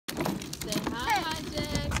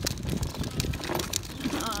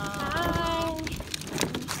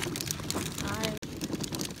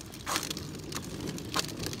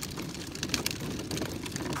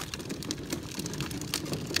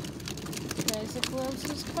Isaac loves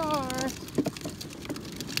his car.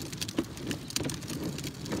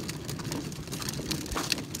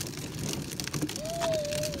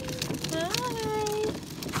 Hi.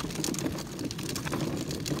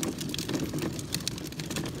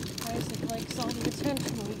 Isaac likes all the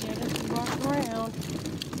attention we get as we walk around.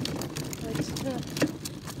 Likes to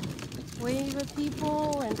wave at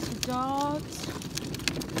people and to dogs.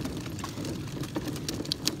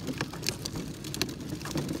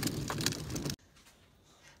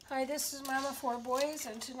 Hi, this is Mama Four Boys,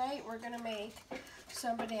 and tonight we're going to make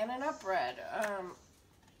some banana nut bread.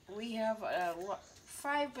 We have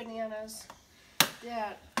 5 bananas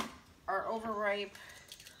that are overripe,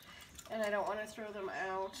 and I don't want to throw them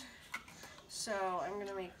out. So I'm going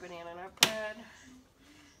to make banana nut bread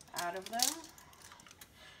out of them.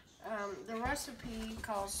 The recipe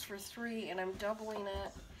calls for 3, and I'm doubling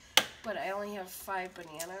it, but I only have 5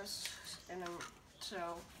 bananas, and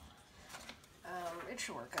it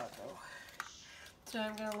should work out though. So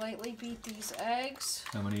I'm going to lightly beat these eggs.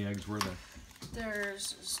 How many eggs were there?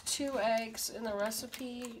 There's 2 eggs in the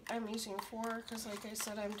recipe. I'm using 4 because, like I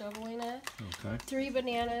said, I'm doubling it. Okay. 3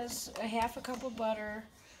 bananas, a half a cup of butter,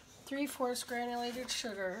 3/4 granulated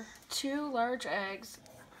sugar, 2 large eggs,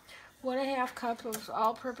 1½ cup of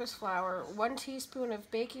all-purpose flour, 1 teaspoon of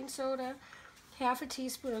baking soda, half a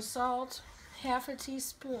teaspoon of salt, half a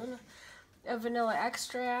teaspoon of vanilla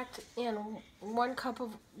extract, and 1 cup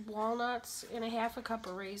of walnuts, and a half a cup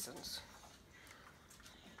of raisins.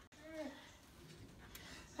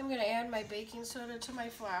 I'm going to add my baking soda to my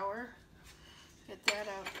flour, get that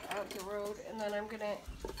out the road, and then I'm going to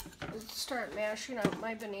start mashing up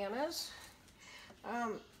my bananas.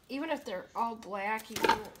 Even if they're all black, you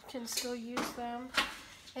can still use them.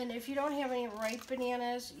 And if you don't have any ripe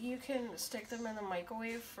bananas, you can stick them in the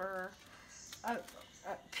microwave for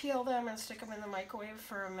peel them and stick them in the microwave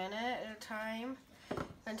for a minute at a time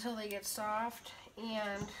until they get soft,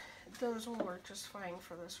 and those will work just fine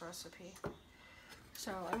for this recipe.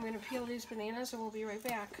 So I'm going to peel these bananas and we'll be right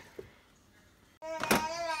back.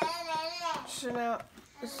 So now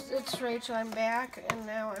it's Rachel, I'm back, and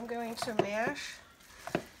now I'm going to mash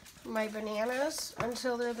my bananas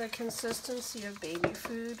until they're the consistency of baby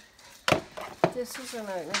food. This isn't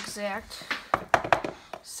an exact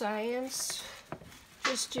science.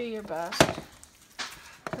 Just do your best,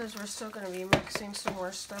 because we're still going to be mixing some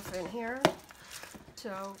more stuff in here,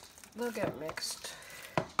 so they'll get mixed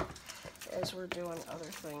as we're doing other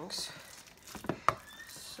things.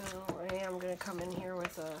 So I am going to come in here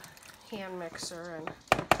with a hand mixer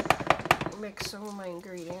and mix some of my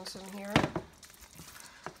ingredients in here.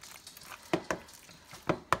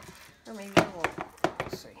 Or maybe I won't.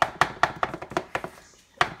 Let's see.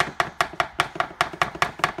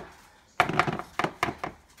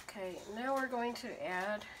 Okay, now we're going to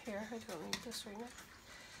add, here, I don't need this right now.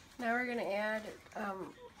 Now we're going to add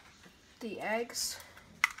the eggs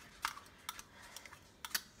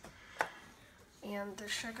and the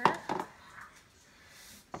sugar.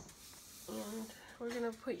 And we're going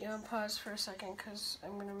to put you on pause for a second because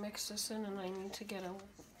I'm going to mix this in, and I need to get a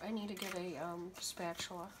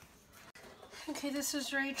spatula. Okay, this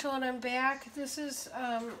is Rachel, and I'm back. This is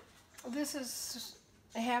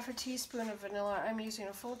a half a teaspoon of vanilla. I'm using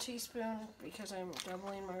a full teaspoon because I'm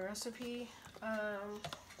doubling my recipe. And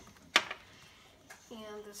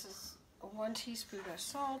this is 1 teaspoon of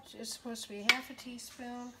salt. It's supposed to be half a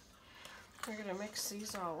teaspoon. We're going to mix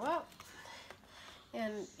these all up.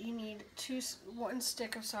 And you need 1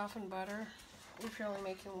 stick of softened butter if you're only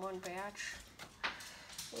making 1 batch.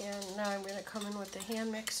 And now I'm going to come in with the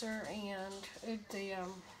hand mixer and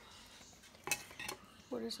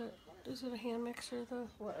what is it? Is it a hand mixer?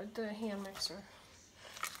 The hand mixer.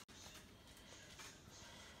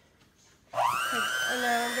 And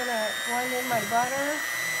now I'm going to blend in my butter.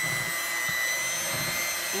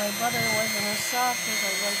 My butter wasn't as soft as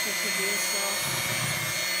I'd like it to be, so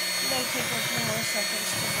it may take a few more seconds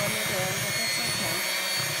to blend it in, but that's okay.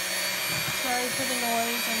 Sorry for the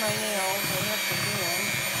noise and my nails. I have to do them.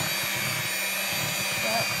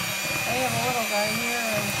 But I have a little guy here,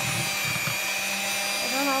 and I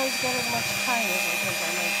don't always get as much time as I think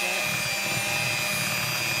I might get.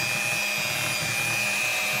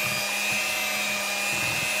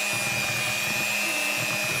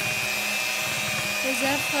 Is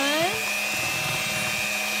that fun?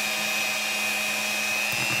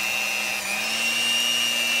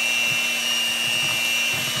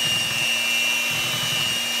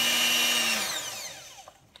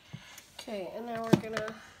 Okay, and now we're going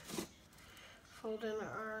to fold in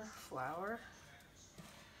our flour.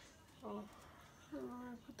 Oh, I'm going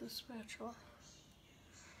to put the spatula.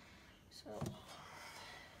 So,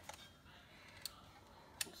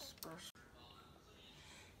 peppers.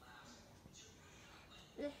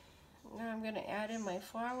 Now I'm going to add in my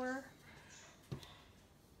flour.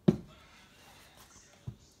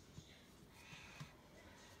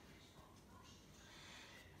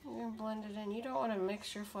 You're going to blend it in. You don't want to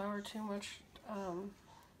mix your flour too much. You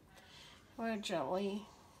want to gently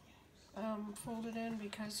fold it in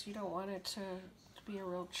because you don't want it to be a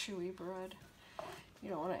real chewy bread. You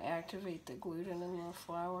don't want to activate the gluten in the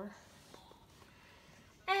flour.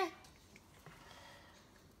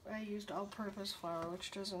 I used all-purpose flour,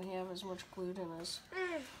 which doesn't have as much gluten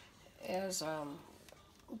as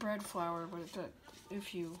bread flour, but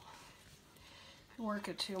if you work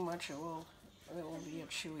it too much, it will be a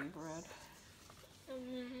chewy bread.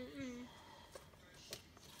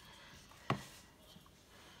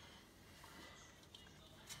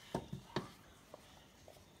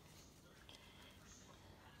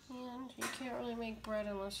 And you can't really make bread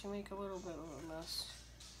unless you make a little bit of a mess.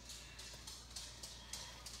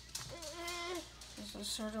 This is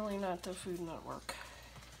certainly not the Food Network.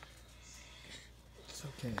 It's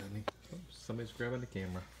okay, honey. Oh, somebody's grabbing the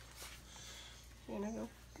camera. You gonna go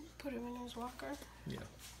put him in his walker? Yeah.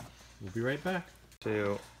 We'll be right back.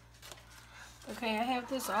 Two. Okay, I have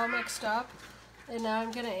this all mixed up, and now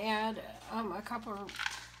I'm gonna add a cup of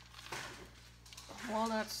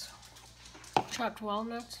walnuts, chopped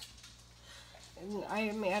walnuts. And I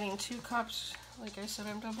am adding 2 cups. Like I said,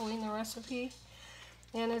 I'm doubling the recipe.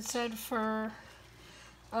 And it said for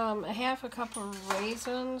a half a cup of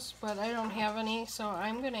raisins, but I don't have any, so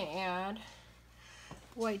I'm going to add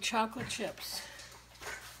white chocolate chips.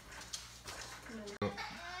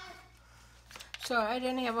 So I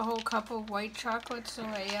didn't have a whole cup of white chocolate, so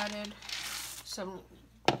I added some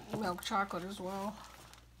milk chocolate as well.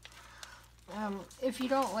 If you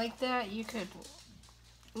don't like that, you could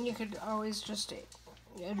always just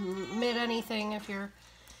omit anything. If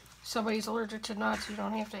somebody's allergic to nuts, you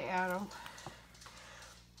don't have to add them.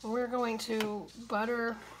 We're going to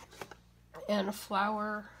butter and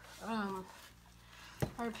flour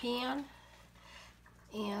our pan,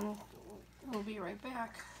 and we'll be right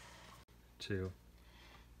back. 2.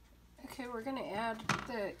 Okay, we're going to add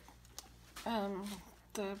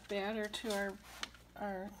the batter to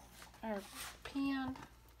our pan,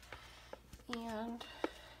 and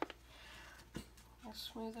I'll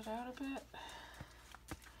smooth it out a bit.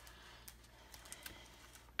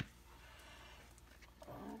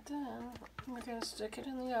 And then we're going to stick it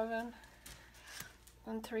in the oven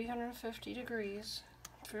on 350 degrees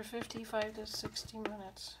for 55 to 60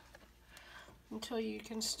 minutes until you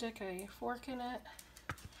can stick a fork in it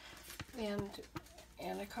and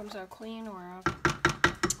it comes out clean, or a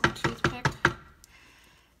toothpick.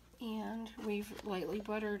 And we've lightly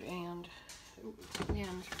buttered and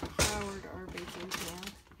floured our baking pan.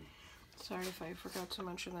 Sorry if I forgot to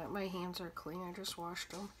mention that. My hands are clean. I just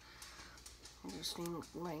washed them. I just need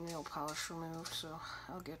my nail polish removed, so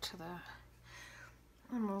I'll get to that.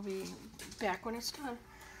 And we'll be back when it's done.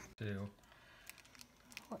 2.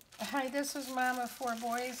 Hi, this is Mom of 4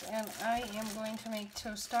 boys, and I am going to make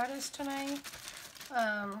tostadas tonight.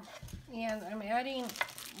 And I'm adding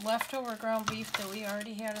leftover ground beef that we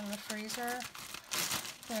already had in the freezer.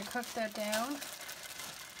 I'm going to cook that down.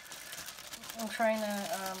 I'm trying to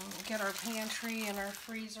get our pantry and our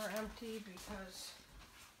freezer empty because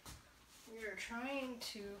we are trying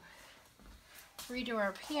to redo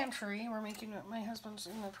our pantry. My husband's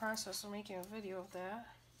in the process of making a video of that.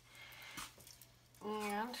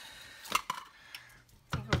 And I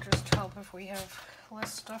think it would just help if we have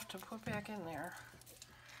less stuff to put back in there.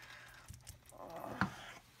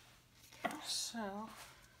 So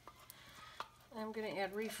I'm going to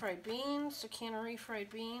add refried beans, a can of refried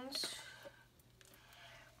beans.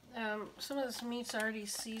 Some of this meat's already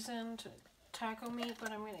seasoned taco meat,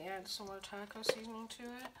 but I'm going to add some more taco seasoning to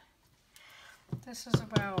it. This is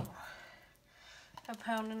about 1.5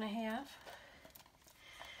 pounds.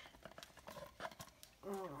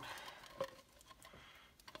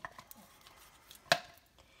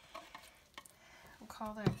 I'll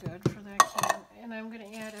call that good for that can. And I'm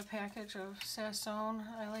going to add a package of sazon.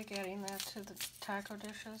 I like adding that to the taco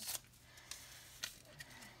dishes.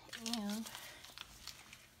 And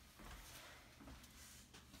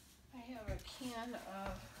I have a can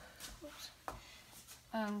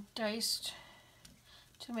of diced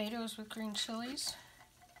tomatoes with green chilies.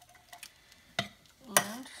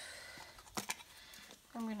 And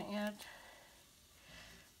I'm going to add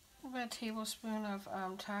about a tablespoon of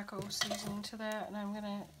taco seasoning to that, and I'm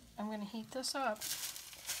gonna heat this up,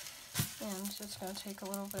 and it's gonna take a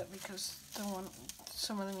little bit because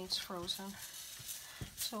some of the meat's frozen.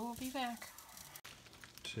 So we'll be back.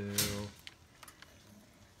 2.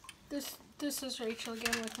 This is Rachel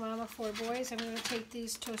again with Mama 4 Boys. I'm going to take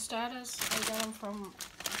these tostadas. I got them from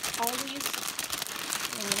Aldi's.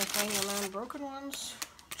 I'm going to find the non-broken ones.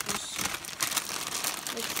 Just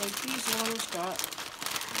looks like these ones got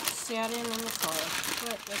sat in the car,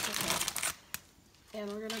 but that's okay. And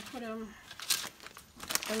we're going to put them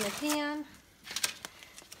in the pan.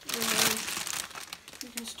 And you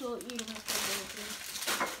can still eat them if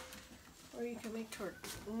they're broken. Or you can make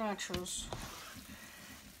nachos.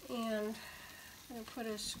 And I'm going to put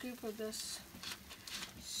a scoop of this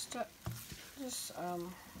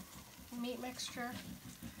meat mixture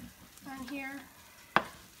on here. And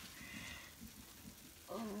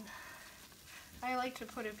I like to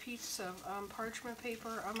put a piece of parchment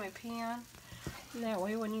paper on my pan. And that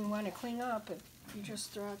way when you want to clean up, you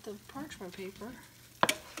just throw out the parchment paper.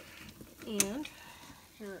 And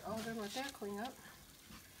you're all done with that cleanup.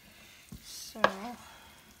 So, I'm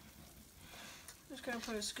just going to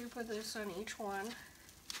put a scoop of this on each one.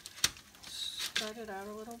 Spread it out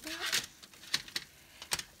a little bit.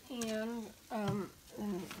 And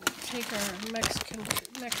take our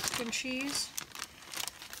Mexican cheese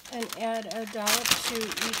and add a dollop to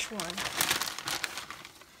each one.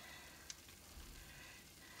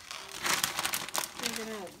 We're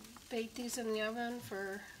going to bake these in the oven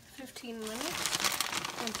for 15 minutes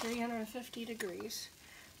at 350 degrees.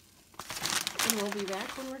 And we'll be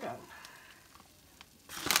back when we're done.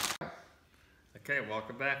 Okay,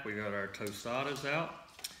 welcome back. We got our tostadas out,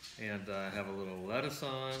 and I have a little lettuce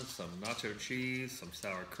on, some nacho cheese, some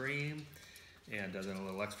sour cream, and then a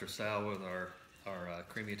little extra salad with our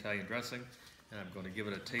creamy Italian dressing. And I'm going to give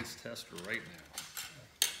it a taste test right now.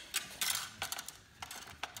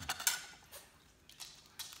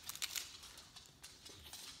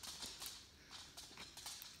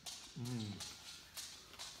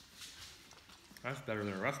 That's better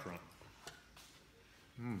than a restaurant.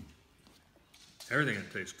 Everything in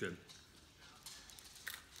it tastes good.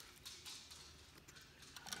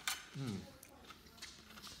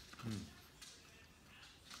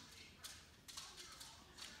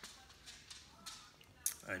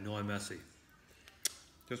 I know I'm messy.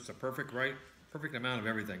 Just the perfect amount of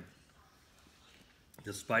everything.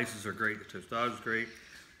 The spices are great. The tostada is great.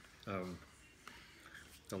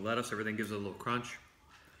 The lettuce, everything gives it a little crunch.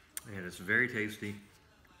 And it's very tasty.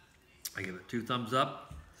 I give it 2 thumbs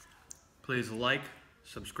up. Please like,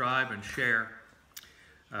 subscribe, and share.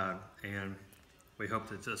 And we hope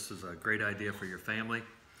that this is a great idea for your family.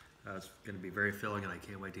 It's going to be very filling, and I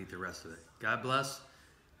can't wait to eat the rest of it. God bless,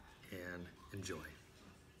 and enjoy.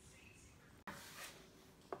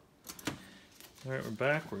 All right, we're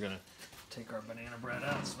back. We're going to take our banana bread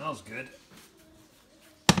out. It smells good.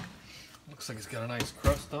 Looks like it's got a nice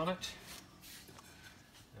crust on it.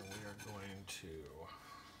 And we are going to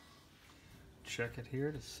check it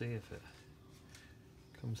here to see if it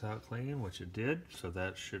comes out clean, which it did. So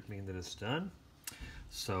that should mean that it's done.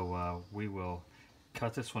 So we will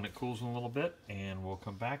cut this when it cools in a little bit, and we'll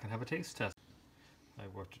come back and have a taste test. I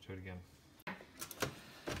worked it to it again.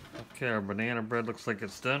 Okay, our banana bread looks like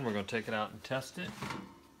it's done. We're going to take it out and test it.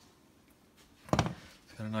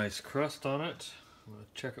 It's got a nice crust on it. I'm going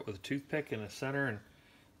to check it with a toothpick in the center and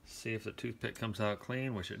see if the toothpick comes out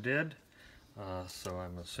clean, which it did. So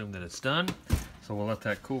I'm assuming that it's done. So we'll let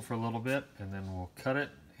that cool for a little bit, and then we'll cut it,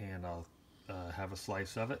 and I'll have a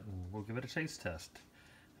slice of it, and we'll give it a taste test.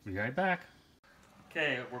 Be right back.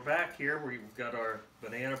 Okay, we're back here. We've got our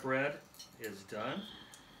banana bread is done.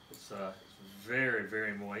 It's very,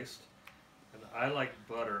 very moist. And I like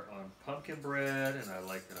butter on pumpkin bread, and I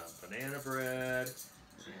like it on banana bread,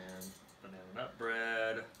 and banana nut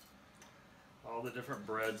bread, all the different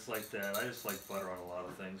breads like that. I just like butter on a lot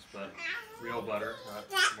of things, but real butter, not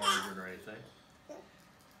margarine or anything.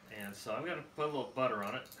 And so I'm going to put a little butter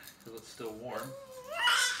on it because it's still warm.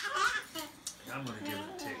 And I'm going to give it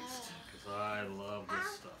a taste because I love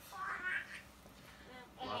this stuff.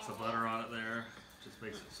 Lots of butter on it there. Just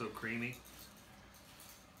makes it so creamy.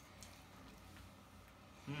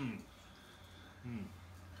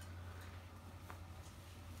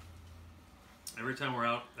 Every time we're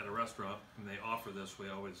out at a restaurant and they offer this, we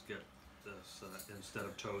always get this instead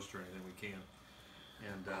of toast or anything we can.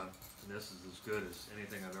 And this is as good as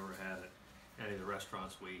anything I've ever had at any of the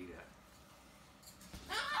restaurants we eat at.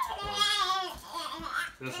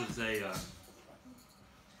 This is it's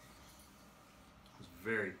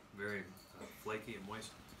very, very flaky and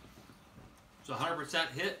moist. It's a 100%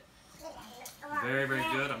 hit. Very, very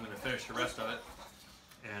good. I'm going to finish the rest of it.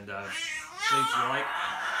 And please like,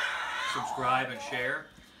 subscribe, and share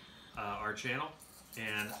our channel.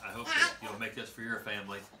 And I hope that you'll make this for your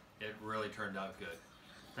family. It really turned out good.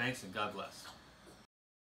 Thanks, and God bless.